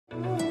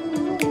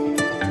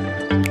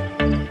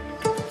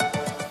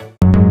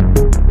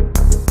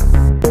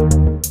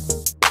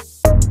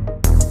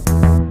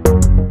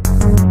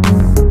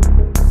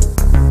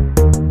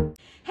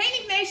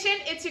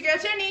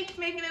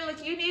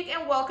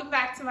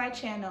my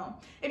channel.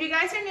 If you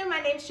guys are new, my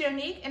name's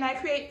Jonique and I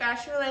create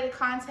fashion related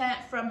content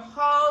from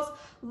hauls,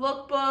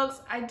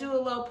 lookbooks, I do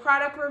a little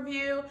product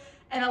review,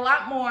 and a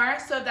lot more.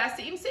 So if that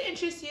seems to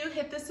interest you,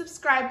 hit the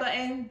subscribe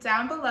button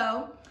down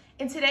below.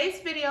 In today's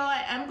video,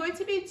 I am going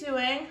to be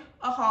doing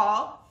a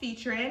haul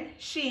featuring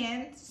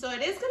Shein. So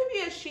it is going to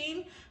be a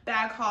Shein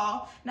bag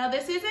haul. Now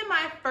this isn't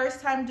my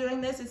first time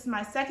doing this. It's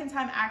my second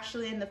time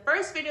actually, and the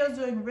first video is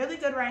doing really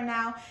good right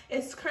now.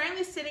 It's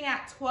currently sitting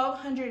at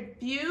 1,200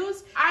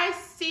 views. I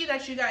see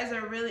that you guys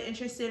are really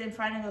interested in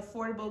finding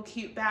affordable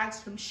cute bags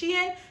from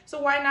Shein,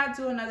 so why not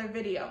do another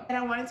video? And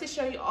I wanted to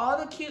show you all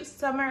the cute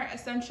summer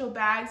essential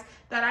bags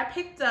that I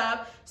picked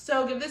up.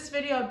 So give this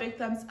video a big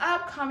thumbs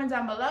up, comment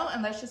down below,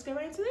 and let's just get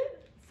right into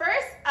it.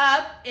 First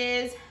up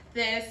is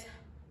this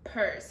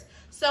purse.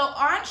 So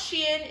on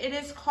Shein, it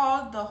is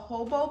called the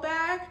Hobo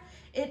bag.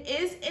 It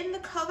is in the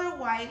color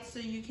white, so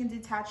you can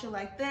detach it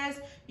like this.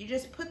 You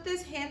just put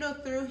this handle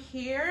through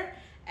here,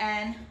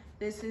 and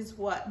this is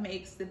what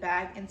makes the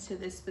bag into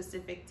this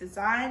specific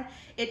design.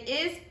 It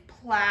is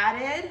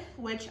plaited,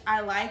 which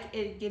I like.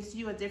 It gives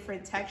you a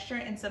different texture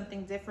and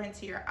something different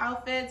to your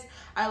outfits.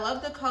 I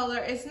love the color.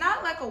 It's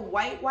not like a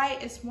white,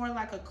 it's more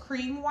like a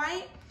cream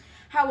white.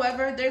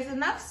 However, there's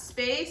enough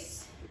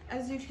space,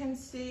 as you can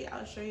see,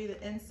 I'll show you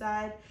the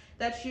inside,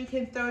 that you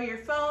can throw your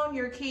phone,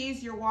 your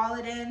keys, your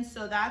wallet in,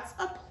 so that's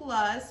a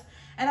plus.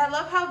 And I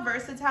love how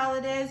versatile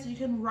it is. You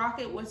can rock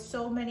it with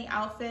so many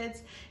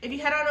outfits. If you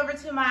head on over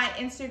to my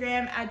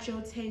Instagram at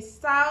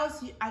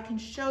jo.taytay, I can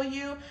show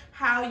you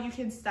how you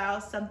can style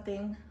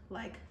something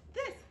like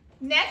this.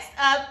 Next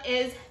up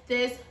is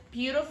this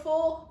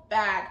beautiful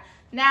bag.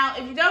 Now,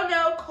 if you don't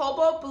know,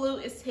 cobalt blue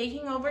is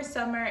taking over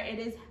summer. It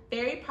is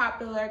very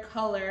popular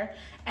color,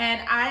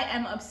 and I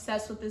am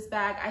obsessed with this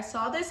bag. I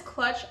saw this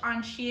clutch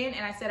on Shein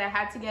and I said I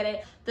had to get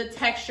it. The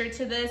texture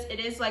to this, it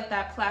is like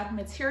that plaid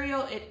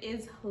material. It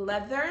is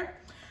leather.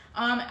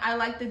 I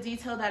like the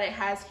detail that it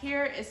has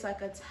here. It's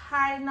like a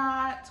tie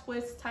knot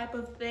twist type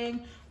of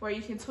thing where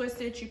you can twist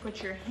it, you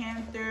put your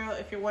hand through.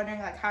 If you're wondering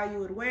like how you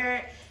would wear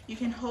it, you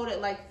can hold it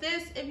like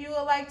this if you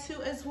would like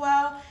to as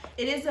well.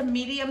 It is a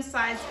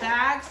medium-sized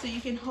bag, so you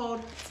can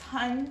hold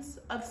tons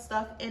of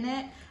stuff in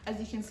it. As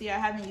you can see, I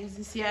haven't used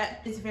this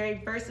yet. It's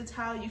very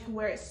versatile. You can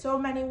wear it so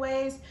many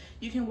ways.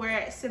 You can wear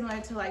it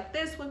similar to like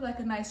this with like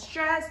a nice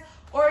dress,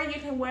 or you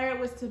can wear it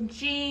with some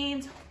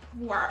jeans,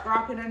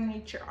 wrap it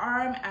underneath your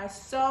arm as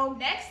so.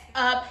 Next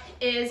up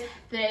is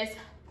this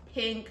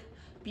pink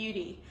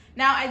beauty.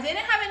 Now, I didn't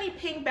have any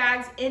pink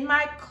bags in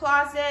my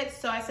closet,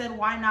 so I said,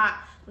 why not?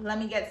 Let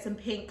me get some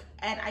pink.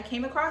 And I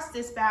came across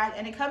this bag,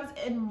 and it comes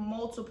in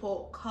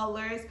multiple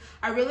colors.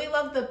 I really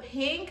love the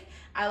pink,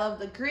 I love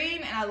the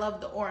green, and I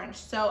love the orange.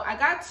 So I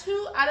got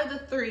 2 out of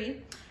the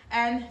 3,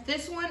 and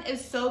this one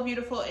is so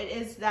beautiful. It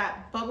is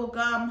that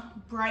bubblegum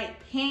bright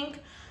pink.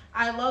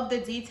 I love the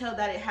detail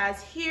that it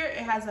has here. It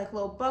has like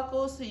little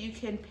buckles, so you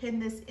can pin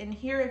this in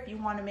here if you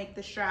want to make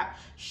the strap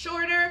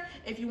shorter.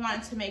 If you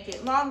want to make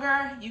it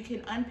longer, you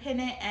can unpin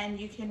it and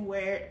you can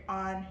wear it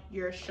on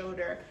your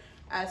shoulder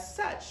as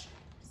such.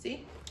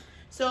 See?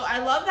 So I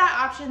love that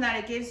option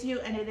that it gives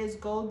you, and it is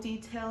gold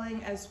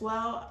detailing as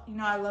well. You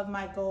know, I love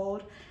my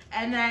gold.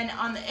 And then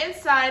on the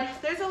inside,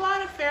 there's a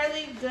lot of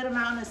fairly good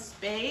amount of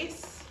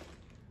space,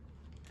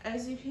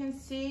 as you can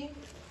see.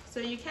 So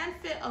you can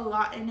fit a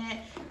lot in it.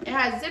 It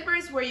has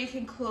zippers where you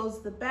can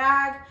close the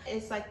bag.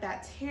 It's like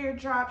that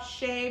teardrop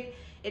shape.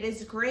 It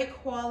is great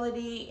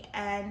quality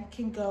and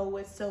can go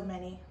with so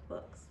many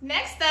looks.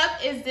 Next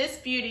up is this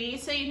beauty.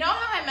 So you know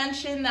how I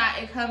mentioned that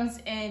it comes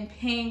in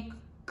pink,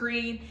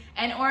 green,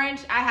 and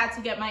orange? I had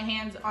to get my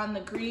hands on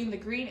the green. The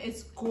green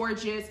is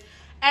gorgeous,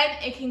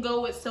 and it can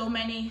go with so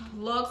many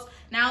looks.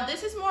 Now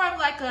this is more of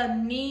like a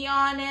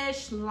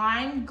neonish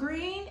lime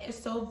green. It's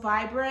so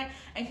vibrant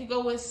and can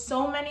go with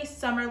so many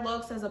summer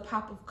looks as a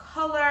pop of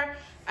color.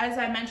 As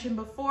I mentioned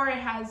before, it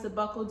has the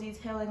buckle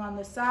detailing on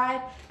the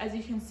side. As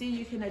you can see,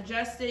 you can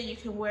adjust it. You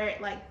can wear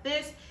it like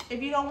this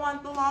if you don't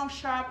want the long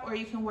strap, or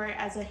you can wear it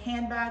as a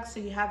handbag, so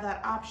you have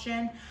that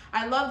option.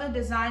 I love the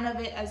design of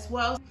it as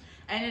well,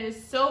 and it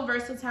is so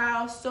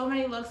versatile. So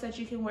many looks that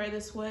you can wear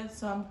this with,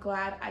 so I'm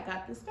glad I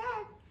got this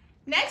bag.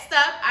 Next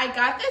up, I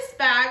got this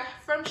bag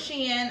from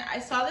Shein. I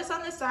saw this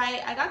on the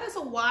site. I got this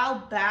a while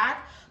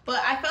back,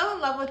 but I fell in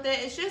love with it.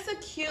 It's just a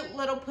cute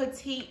little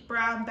petite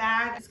brown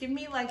bag. It's giving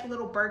me like a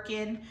little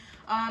Birkin.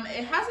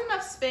 It has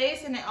enough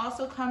space, and it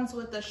also comes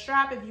with a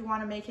strap if you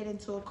want to make it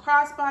into a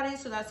crossbody,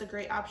 so that's a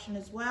great option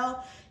as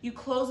well. You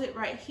close it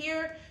right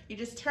here. You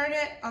just turn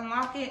it,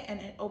 unlock it,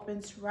 and it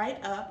opens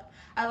right up.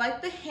 I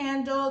like the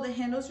handle. The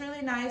handle's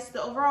really nice.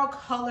 The overall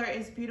color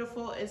is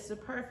beautiful. It's the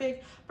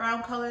perfect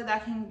brown color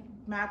that can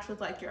match with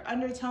like your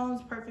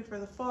undertones. Perfect for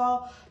the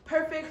fall.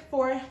 Perfect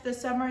for the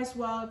summer as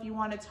well if you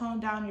want to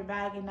tone down your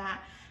bag and not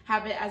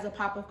have it as a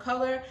pop of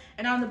color.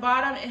 And on the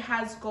bottom, it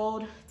has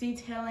gold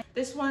detailing.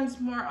 This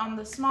one's more on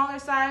the smaller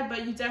side,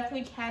 but you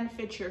definitely can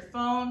fit your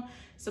phone,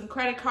 some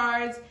credit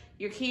cards,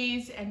 your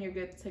keys, and you're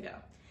good to go.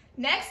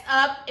 Next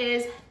up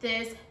is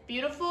this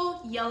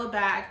beautiful yellow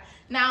bag.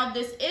 Now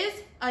this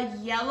is a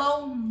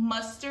yellow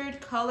mustard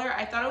color.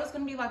 I thought it was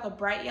gonna be like a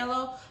bright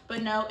yellow,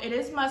 but no, it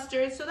is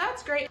mustard, so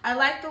that's great. I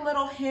like the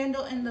little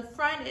handle in the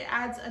front. It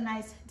adds a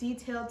nice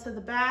detail to the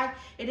bag.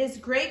 It is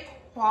great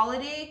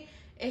quality.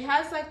 It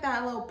has like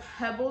that little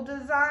pebble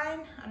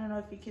design. I don't know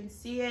if you can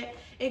see it.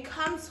 It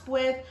comes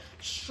with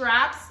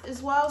straps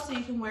as well, so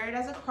you can wear it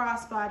as a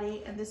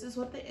crossbody, and this is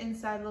what the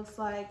inside looks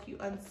like. You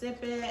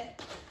unzip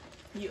it,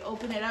 you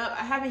open it up.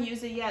 I haven't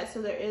used it yet, so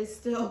there is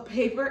still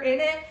paper in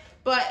it,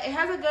 but it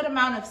has a good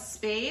amount of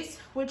space,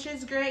 which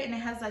is great, and it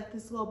has like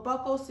this little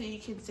buckle so you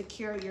can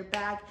secure your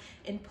bag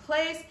in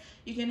place.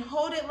 You can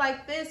hold it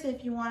like this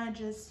if you want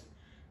to just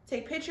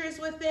take pictures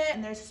with it,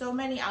 and there's so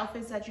many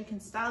outfits that you can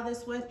style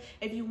this with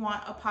if you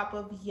want a pop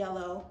of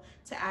yellow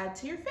to add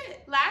to your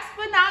fit. Last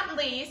but not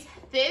least,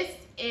 this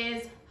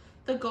is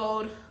the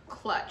gold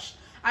clutch.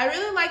 I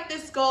really like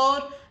this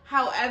gold.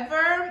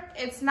 However,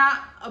 it's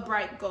not a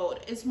bright gold.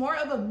 It's more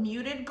of a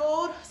muted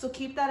gold, so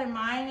keep that in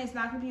mind. It's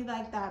not gonna be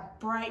like that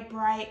bright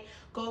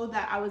gold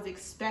that I was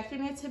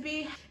expecting it to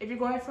be. If you're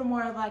going for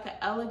more of like an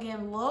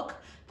elegant look,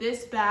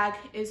 this bag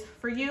is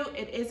for you.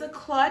 It is a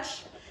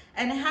clutch,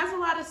 and it has a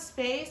lot of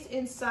space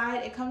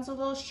inside. It comes with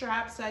little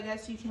straps, so I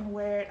guess you can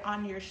wear it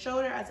on your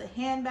shoulder as a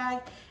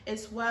handbag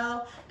as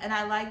well. And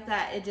I like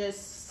that it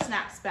just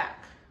snaps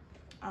back.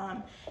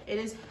 It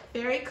is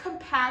very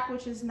compact,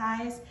 which is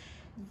nice.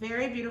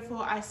 Very beautiful.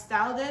 I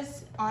styled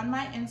this on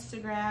my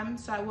Instagram,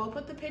 so I will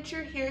put the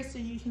picture here so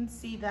you can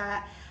see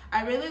that.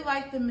 I really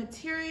like the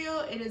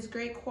material. It is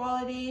great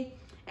quality,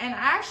 and I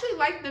actually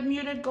like the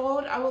muted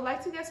gold. I would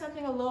like to get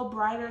something a little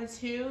brighter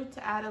too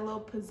to add a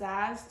little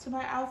pizzazz to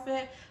my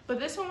outfit, but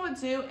this one would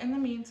do in the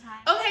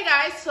meantime. Okay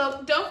guys,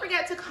 so don't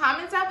forget to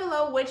comment down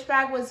below which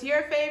bag was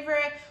your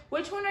favorite.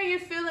 Which one are you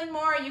feeling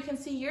more? You can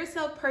see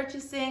yourself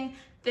purchasing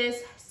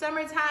this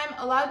summertime.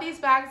 A lot of these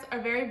bags are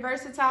very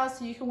versatile,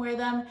 so you can wear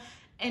them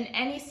in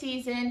any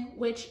season,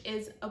 which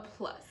is a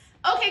plus.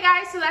 Okay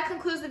guys, so that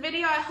concludes the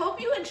video. I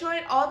hope you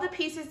enjoyed all the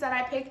pieces that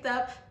I picked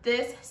up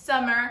this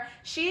summer.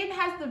 Shein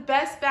has the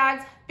best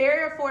bags,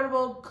 very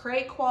affordable,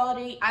 great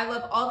quality. I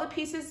love all the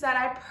pieces that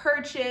I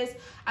purchased.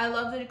 I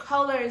love the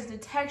colors, the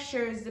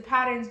textures, the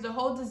patterns. The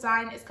whole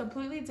design is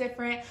completely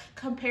different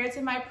compared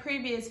to my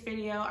previous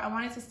video. I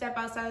wanted to step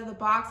outside of the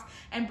box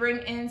and bring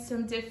in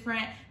some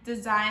different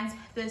designs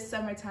this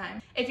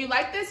summertime. If you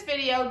like this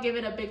video, give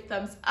it a big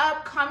thumbs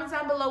up. Comment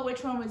down below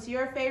which one was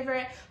your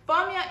favorite.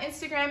 Follow me on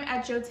Instagram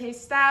at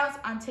jo.taytay,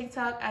 on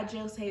TikTok at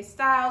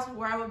jo.taytay,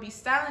 where I will be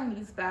styling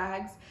these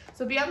bags.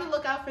 So be on the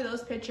lookout for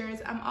those pictures.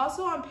 I'm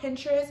also on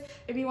Pinterest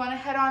if you want to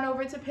head on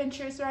over to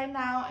Pinterest right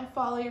now and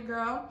follow your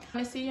girl. I'm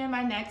going to see you in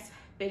my next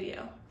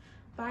video.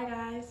 Bye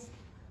guys.